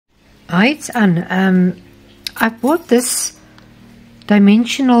Hi, it's Anne. I bought this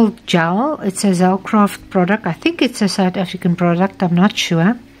dimensional gel. It's a Zellcraft product. I think it's a South African product. I'm not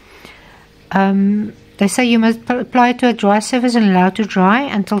sure. They say you must apply it to a dry surface and allow to dry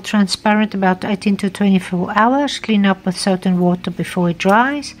until transparent, about 18 to 24 hours. Clean up with salt and water before it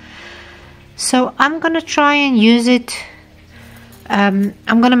dries. So I'm going to try and use it. I'm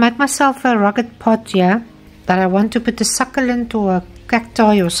going to make myself a rugged pot here that I want to put a succulent or a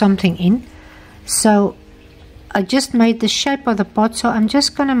cacti or something in. So I just made the shape of the pot, so I'm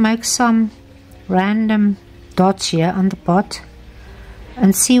just going to make some random dots here on the pot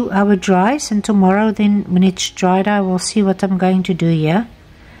and see how it dries, and tomorrow then when it's dried I will see what I'm going to do here.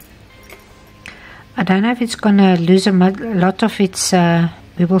 I don't know if it's going to lose a lot of its,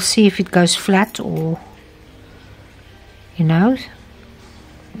 we will see if it goes flat or, you know,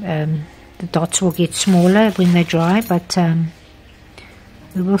 the dots will get smaller when they dry, but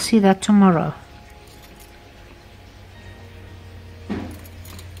we will see that tomorrow.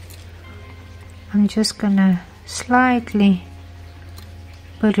 I'm just gonna slightly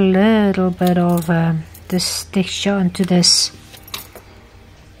put a little bit of this texture onto this.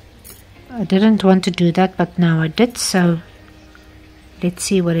 I didn't want to do that, but now I did, so let's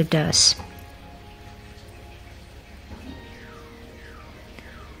see what it does.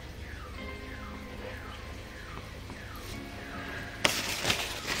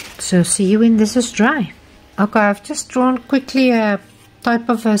 So see you when this is dry. Okay, I've just drawn quickly a type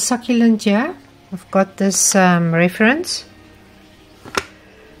of a succulent here. I've got this reference.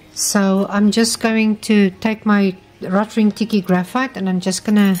 So I'm just going to take my Rotring Tiki Graphite and I'm just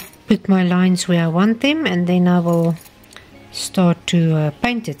going to put my lines where I want them, and then I will start to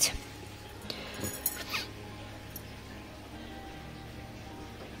paint it.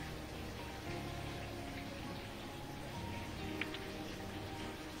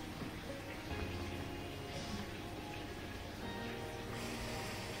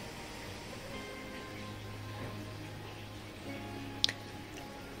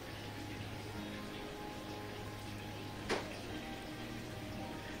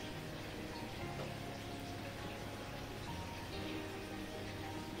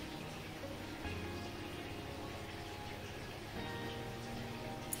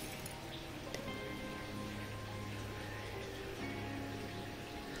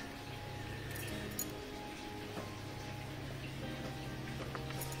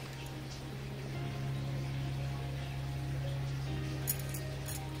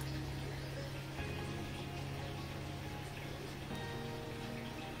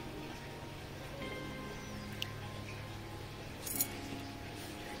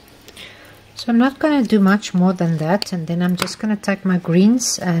 So I'm not going to do much more than that, and then I'm just going to take my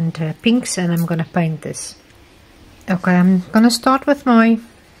greens and pinks and I'm going to paint this. Okay, I'm going to start with my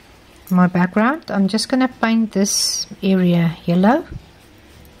background. I'm just going to paint this area yellow.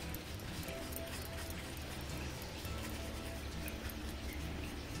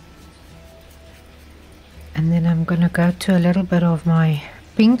 And then I'm going to go to a little bit of my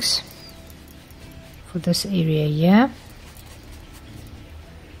pinks for this area here.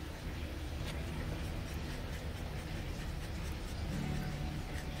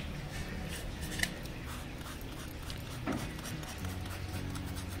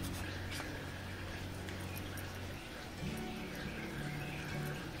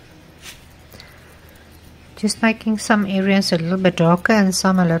 Just making some areas a little bit darker and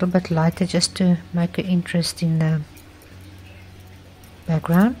some a little bit lighter, just to make an interest in the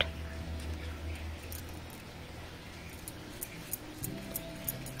background.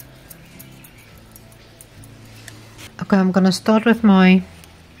 Okay, I'm going to start with my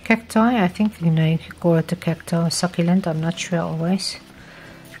cacti. I think, you know, you could call it a cacti or succulent, I'm not sure always.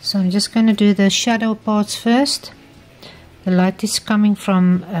 So I'm just going to do the shadow parts first. The light is coming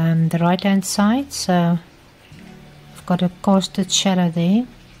from the right hand side, so got a casted shadow there,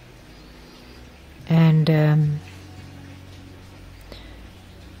 and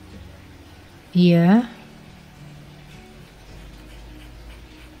here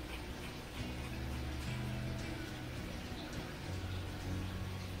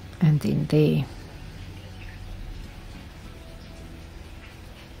and then there.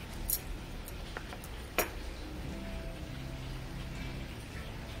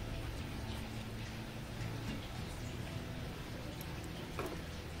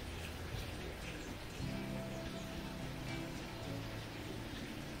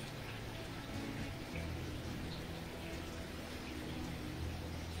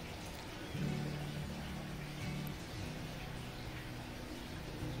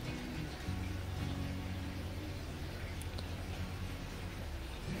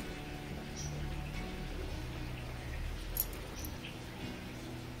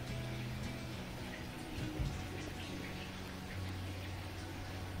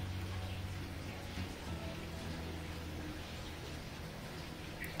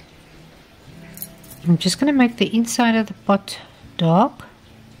 I'm just going to make the inside of the pot dark.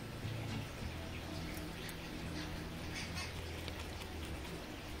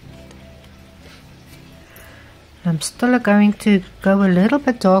 I'm still going to go a little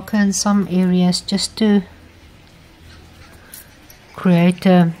bit darker in some areas just to create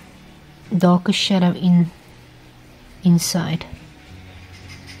a darker shadow inside.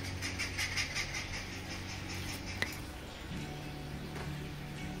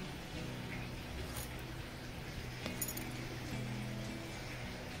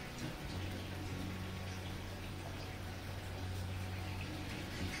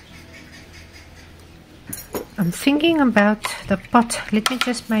 I'm thinking about the pot. Let me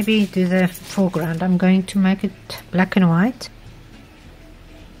just maybe do the foreground. I'm going to make it black and white,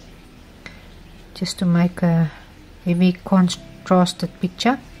 just to make a heavy contrasted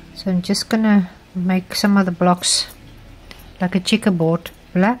picture. So I'm just gonna make some of the blocks like a checkerboard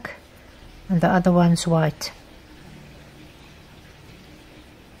black and the other ones white.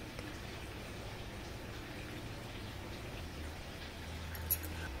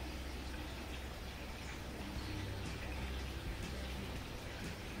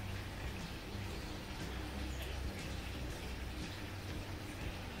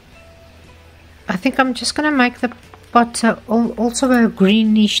 I think I'm just going to make the pot also a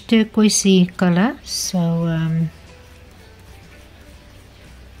greenish turquoisey color. So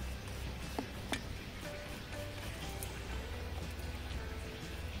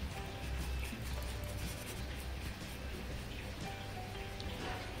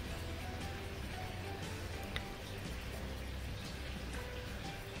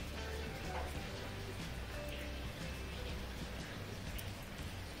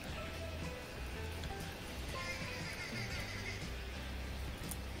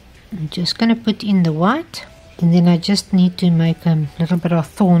I'm just going to put in the white, and then I just need to make a little bit of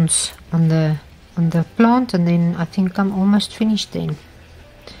thorns on the plant, and then I think I'm almost finished then.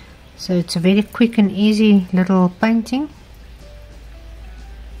 So it's a very quick and easy little painting,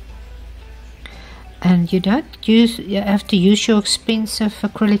 and you have to use your expensive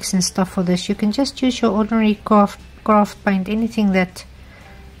acrylics and stuff for this. You can just use your ordinary craft paint, anything that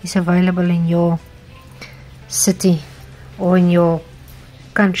is available in your city or in your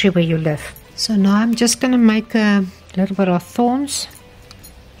country where you live. So now I'm just going to make a little bit of thorns.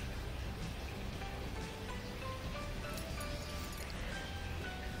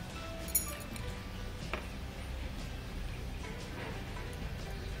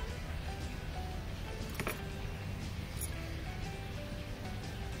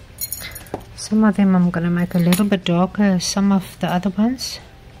 Some of them I'm going to make a little bit darker, some of the other ones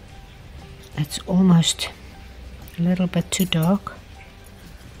it's almost a little bit too dark.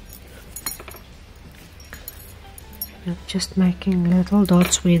 I'm just making little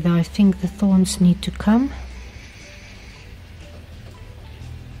dots where I think the thorns need to come.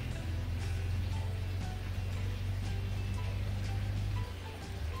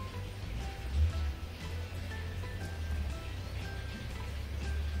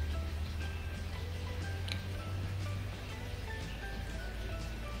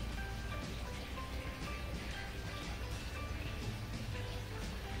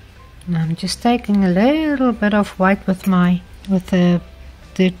 I'm just taking a little bit of white with a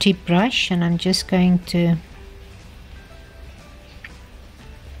dirty brush, and I'm just going to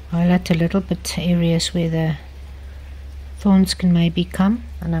highlight a little bit areas where the thorns can maybe come,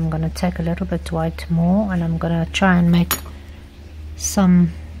 and I'm going to take a little bit white more, and I'm going to try and make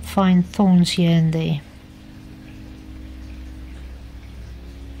some fine thorns here and there.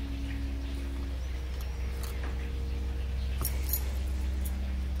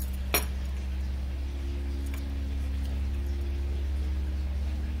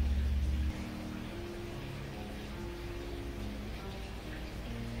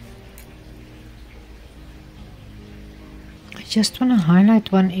 Just want to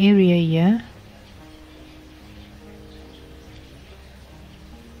highlight one area here.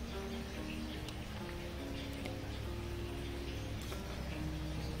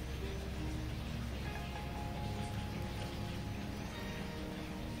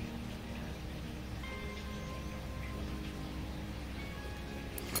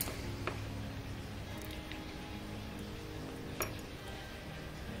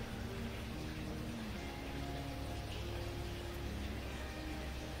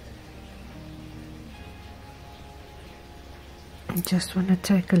 I just want to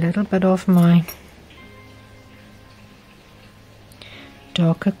take a little bit of my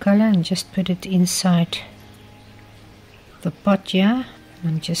darker color and just put it inside the pot here.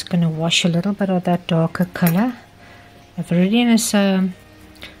 I'm just going to wash a little bit of that darker color. Veridian is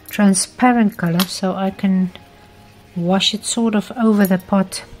transparent color, so I can wash it sort of over the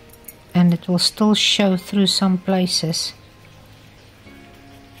pot and it will still show through some places.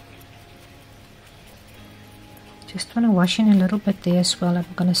 Just want to wash in a little bit there as well. I'm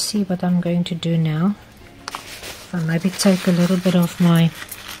going to see what I'm going to do now. I'll maybe take a little bit of my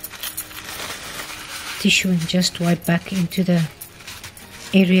tissue and just wipe back into the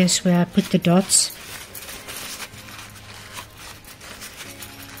areas where I put the dots.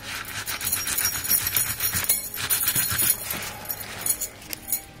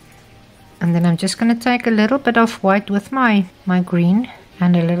 And then I'm just going to take a little bit of white with my green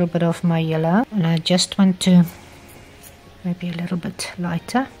and a little bit of my yellow, and I just want to maybe a little bit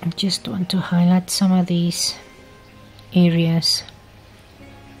lighter. I just want to highlight some of these areas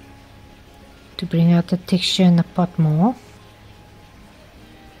to bring out the texture in the pot more.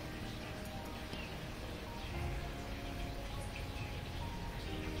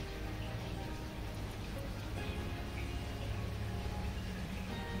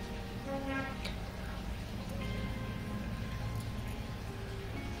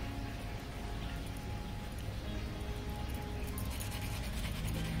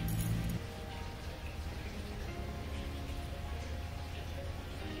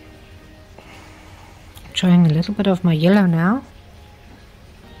 Trying a little bit of my yellow now.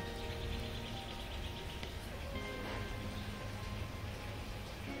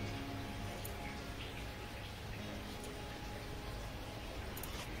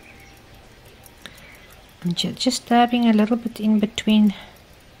 And just dabbing a little bit in between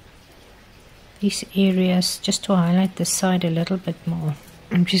these areas just to highlight the side a little bit more.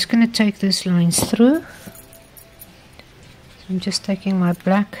 I'm just going to take those lines through. So I'm just taking my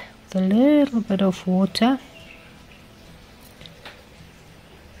black, a little bit of water,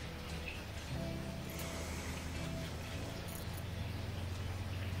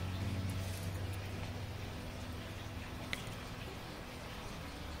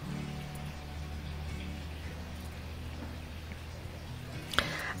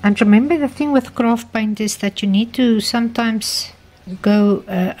 and remember, the thing with craft paint is that you need to sometimes go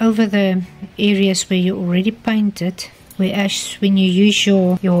over the areas where you already painted. Whereas when you use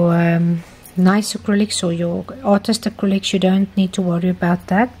your nice acrylics or your artist acrylics, you don't need to worry about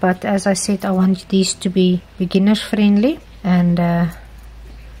that. But as I said, I want these to be beginner friendly, and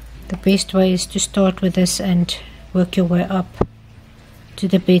the best way is to start with this and work your way up to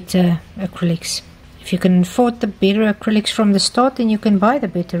the better acrylics. If you can afford the better acrylics from the start, then you can buy the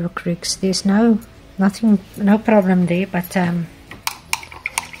better acrylics. There's no problem there. But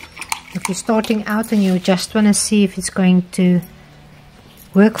if you're starting out and you just want to see if it's going to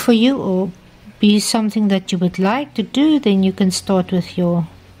work for you or be something that you would like to do, then you can start with your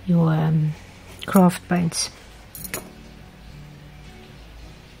craft paints.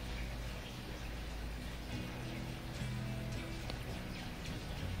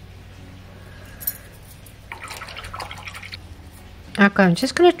 Okay, I'm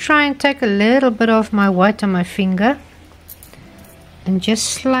just going to try and take a little bit of my white on my finger and just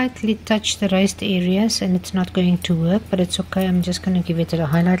slightly touch the raised areas, and it's not going to work, but it's okay. I'm just going to give it a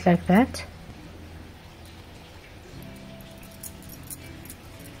highlight like that.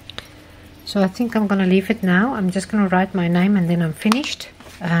 So I think I'm going to leave it now. I'm just going to write my name and then I'm finished.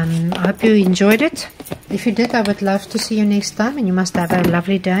 I hope you enjoyed it. If you did, I would love to see you next time, and you must have a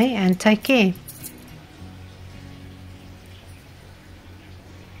lovely day and take care.